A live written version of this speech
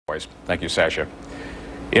Thank you, Sasha.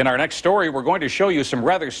 In our next story, we're going to show you some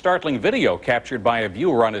rather startling video captured by a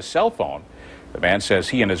viewer on his cell phone. The man says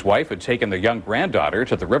he and his wife had taken their young granddaughter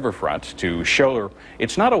to the riverfront to show her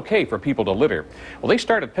it's not okay for people to litter. Well, they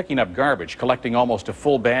started picking up garbage, collecting almost a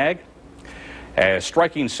full bag. As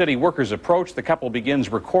striking city workers approach, the couple begins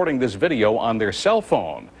recording this video on their cell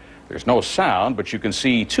phone. There's no sound, but you can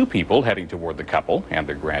see two people heading toward the couple and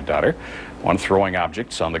their granddaughter, one throwing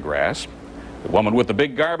objects on the grass. The woman with the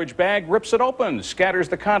big garbage bag rips it open, scatters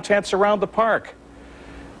the contents around the park.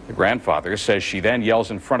 The grandfather says she then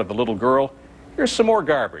yells in front of the little girl, "Here's some more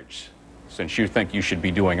garbage, since you think you should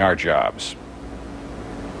be doing our jobs."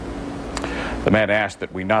 The man asked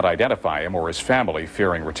that we not identify him or his family,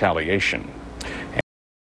 fearing retaliation.